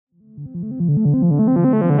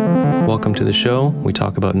welcome to the show. We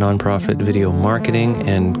talk about nonprofit video marketing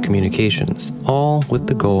and communications, all with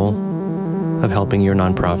the goal of helping your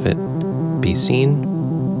nonprofit be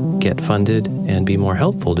seen, get funded, and be more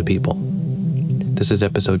helpful to people. This is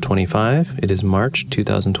episode 25. It is March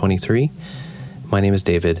 2023. My name is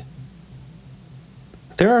David.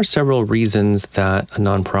 There are several reasons that a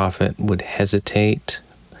nonprofit would hesitate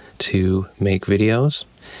to make videos,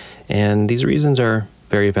 and these reasons are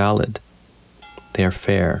very valid. They are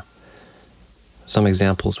fair. Some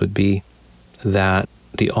examples would be that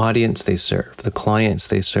the audience they serve, the clients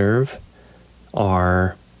they serve,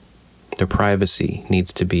 their privacy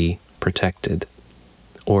needs to be protected,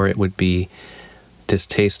 or it would be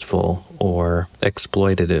distasteful or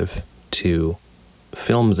exploitative to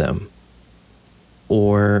film them,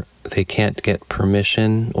 or they can't get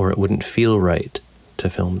permission, or it wouldn't feel right to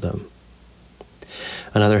film them.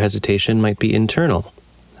 Another hesitation might be internal.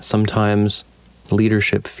 Sometimes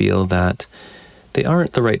leadership feel that they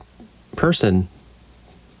aren't the right person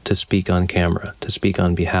to speak on camera, to speak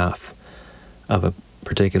on behalf of a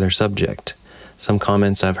particular subject. Some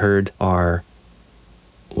comments I've heard are,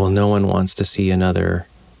 well, no one wants to see another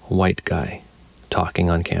white guy talking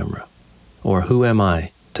on camera. Or who am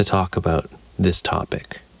I to talk about this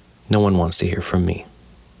topic? No one wants to hear from me.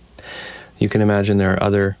 You can imagine there are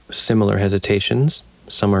other similar hesitations.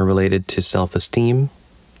 Some are related to self-esteem.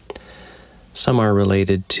 Some are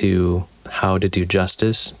related to how to do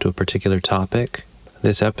justice to a particular topic.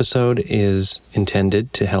 This episode is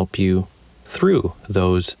intended to help you through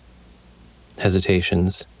those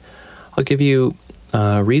hesitations. I'll give you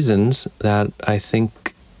reasons that I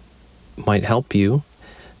think might help you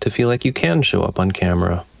to feel like you can show up on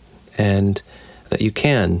camera and that you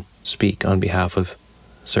can speak on behalf of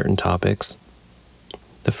certain topics.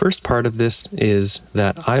 The first part of this is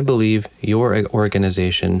that I believe your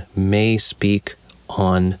organization may speak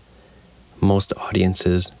on most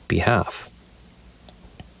audiences' behalf.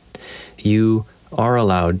 You are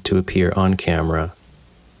allowed to appear on camera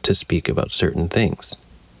to speak about certain things,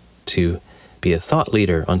 to be a thought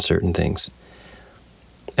leader on certain things.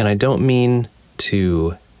 And I don't mean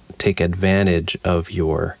to take advantage of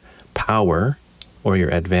your power or your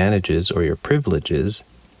advantages or your privileges.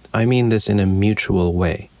 I mean this in a mutual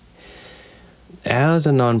way. As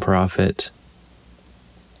a nonprofit,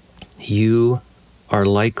 you are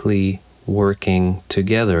likely working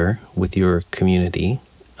together with your community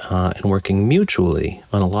and working mutually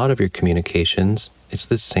on a lot of your communications. It's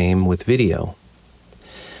the same with video.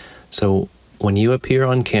 So when you appear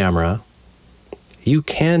on camera, you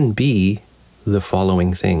can be the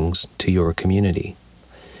following things to your community.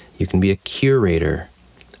 You can be a curator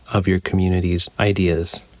of your community's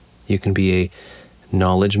ideas. You can be a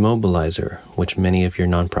knowledge mobilizer, which many of your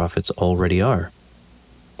nonprofits already are.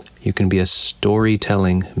 You can be a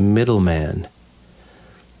storytelling middleman,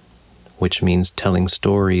 which means telling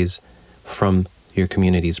stories from your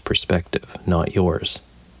community's perspective, not yours.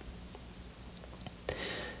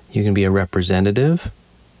 You can be a representative,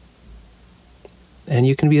 and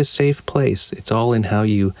you can be a safe place. It's all in how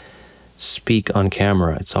you speak on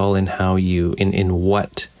camera. It's all in how you, in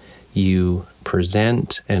what you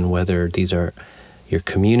present, and whether these are your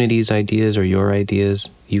community's ideas or your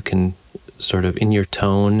ideas. You can sort of, in your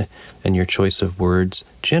tone and your choice of words,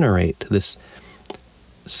 generate this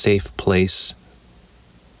safe place,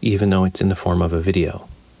 even though it's in the form of a video.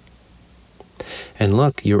 And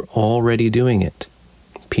look, you're already doing it.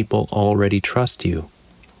 People already trust you.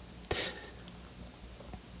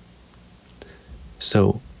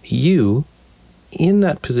 So you, in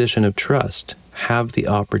that position of trust, have the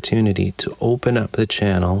opportunity to open up the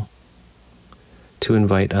channel to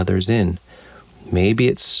invite others in. Maybe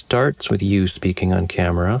it starts with you speaking on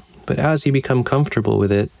camera, but as you become comfortable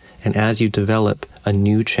with it, and as you develop a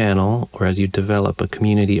new channel, or as you develop a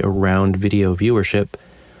community around video viewership,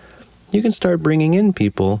 you can start bringing in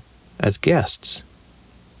people as guests.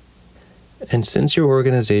 And since your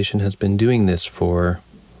organization has been doing this for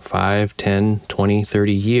 5, 10, 20,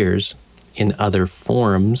 30 years in other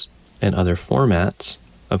forms and other formats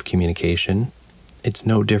of communication, it's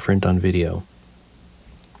no different on video.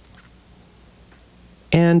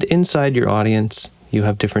 And inside your audience, you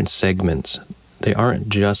have different segments. They aren't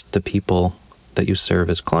just the people that you serve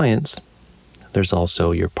as clients. There's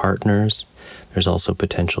also your partners. There's also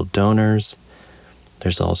potential donors.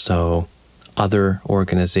 There's also other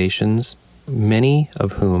organizations, many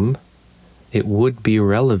of whom it would be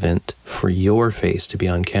relevant for your face to be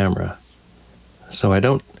on camera. So I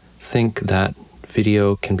don't think that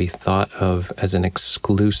video can be thought of as an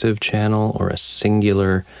exclusive channel or a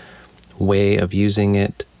singular way of using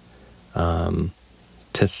it,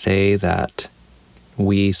 to say that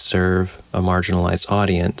we serve a marginalized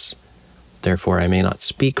audience, therefore I may not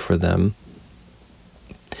speak for them,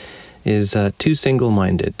 is too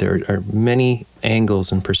single-minded. There are many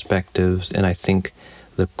angles and perspectives, and I think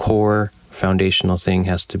the core foundational thing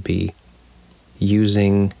has to be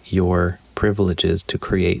using your privileges to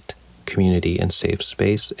create community and safe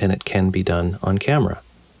space, and it can be done on camera.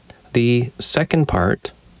 The second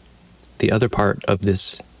part, the other part of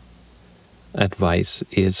this advice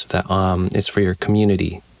is that is for your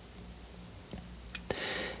community.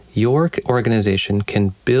 Your organization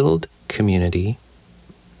can build community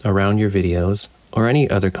around your videos, or any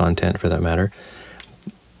other content for that matter,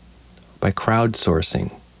 by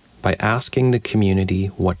crowdsourcing, by asking the community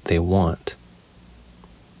what they want.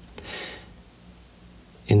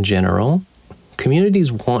 In general,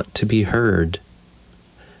 communities want to be heard.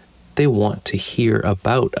 They want to hear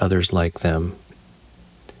about others like them.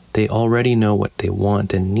 They already know what they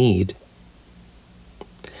want and need.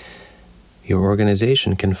 Your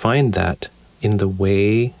organization can find that in the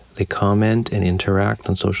way they comment and interact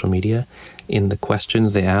on social media, in the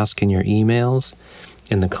questions they ask in your emails,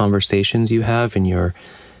 in the conversations you have in your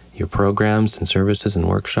programs and services and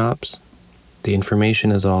workshops. The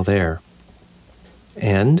information is all there.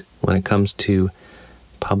 And when it comes to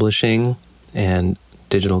publishing and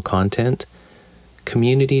digital content,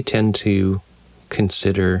 community tend to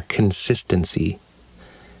consider consistency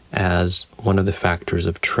as one of the factors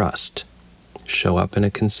of trust. Show up in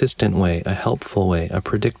a consistent way, a helpful way, a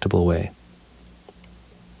predictable way.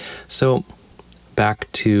 So, back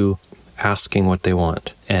to asking what they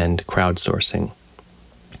want and crowdsourcing.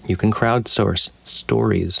 You can crowdsource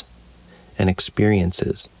stories and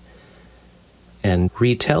experiences and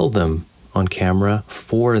retell them on camera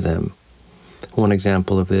for them. One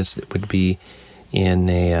example of this would be in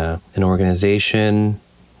an organization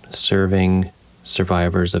serving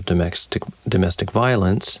survivors of domestic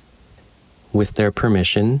violence. With their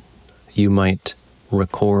permission, you might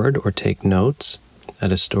record or take notes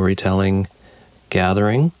at a storytelling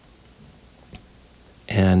gathering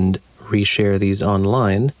and reshare these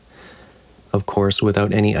online, of course,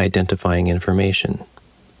 without any identifying information.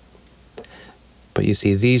 But you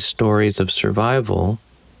see, these stories of survival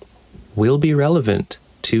will be relevant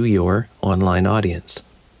to your online audience.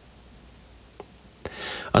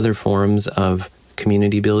 Other forms of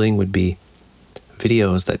community building would be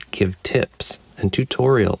videos that give tips and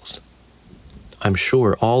tutorials. I'm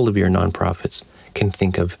sure all of your nonprofits can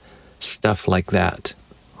think of stuff like that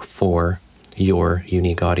for your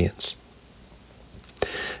unique audience.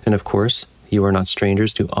 And of course, you are not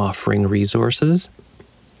strangers to offering resources.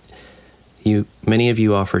 Many of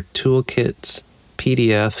you offer toolkits,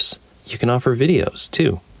 PDFs. You can offer videos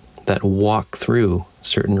too that walk through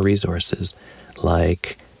certain resources,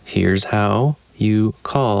 like here's how you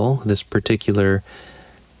call this particular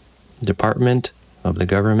department of the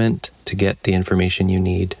government to get the information you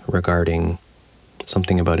need regarding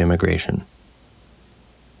something about immigration.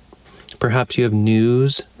 Perhaps you have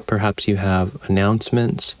news, perhaps you have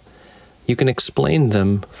announcements. You can explain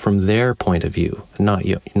them from their point of view,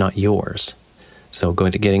 not yours. So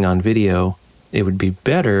getting on video, it would be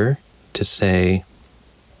better to say,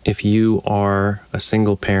 if you are a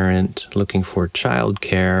single parent looking for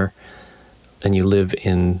childcare and you live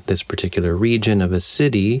in this particular region of a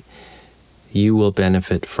city, you will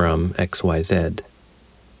benefit from XYZ,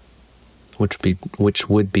 which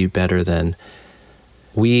would be better than,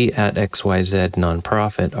 we at XYZ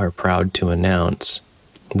Nonprofit are proud to announce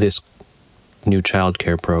this new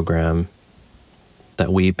childcare program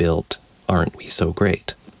that we built. Aren't we so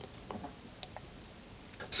great?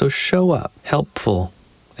 So show up, helpful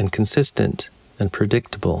and consistent and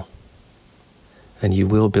predictable, and you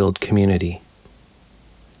will build community.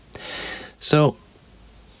 So,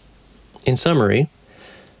 in summary,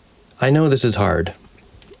 I know this is hard.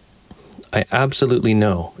 I absolutely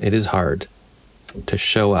know it is hard to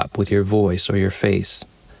show up with your voice or your face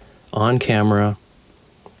on camera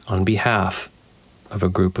on behalf of a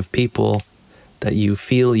group of people that you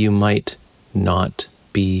feel you might not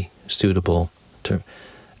be suitable to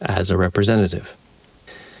as a representative.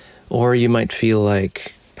 Or you might feel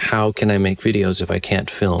like, how can I make videos if I can't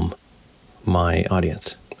film my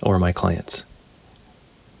audience or my clients?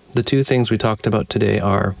 The two things we talked about today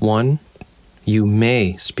are, one, you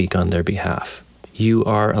may speak on their behalf. You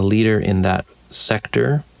are a leader in that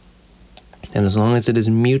sector, and as long as it is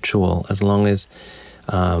mutual, as long as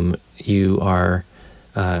you are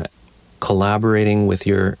collaborating with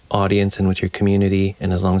your audience and with your community,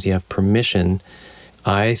 and as long as you have permission,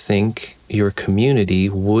 I think your community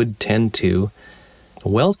would tend to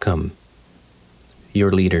welcome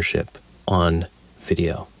your leadership on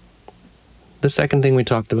video. The second thing we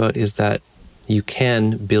talked about is that you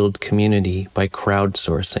can build community by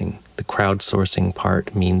crowdsourcing. The crowdsourcing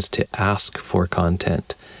part means to ask for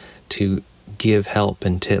content, to give help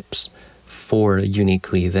and tips for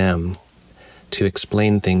uniquely them, to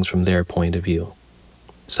explain things from their point of view.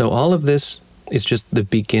 So all of this is just the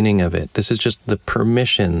beginning of it. This is just the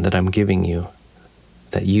permission that I'm giving you,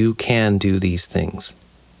 that you can do these things.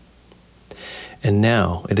 And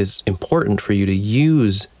now it is important for you to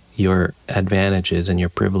use your advantages and your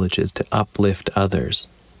privileges to uplift others.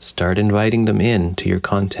 Start inviting them in to your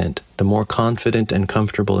content. The more confident and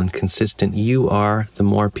comfortable and consistent you are, the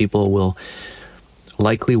more people will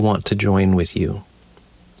likely want to join with you.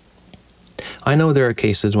 I know there are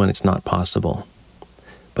cases when it's not possible,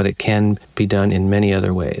 but it can be done in many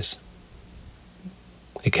other ways.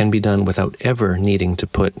 It can be done without ever needing to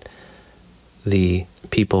put the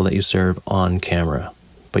people that you serve on camera,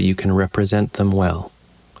 but you can represent them well,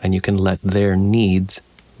 and you can let their needs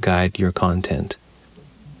guide your content.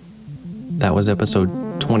 That was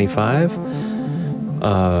episode 25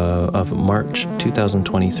 of March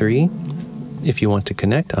 2023. If you want to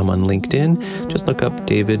connect, I'm on LinkedIn. Just look up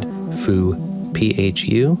David Phu,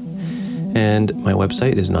 Phu, and my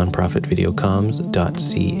website is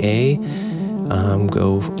nonprofitvideocomms.ca.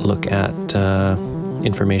 Go look at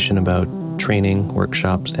information about training,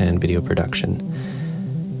 workshops, and video production.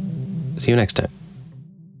 See you next time.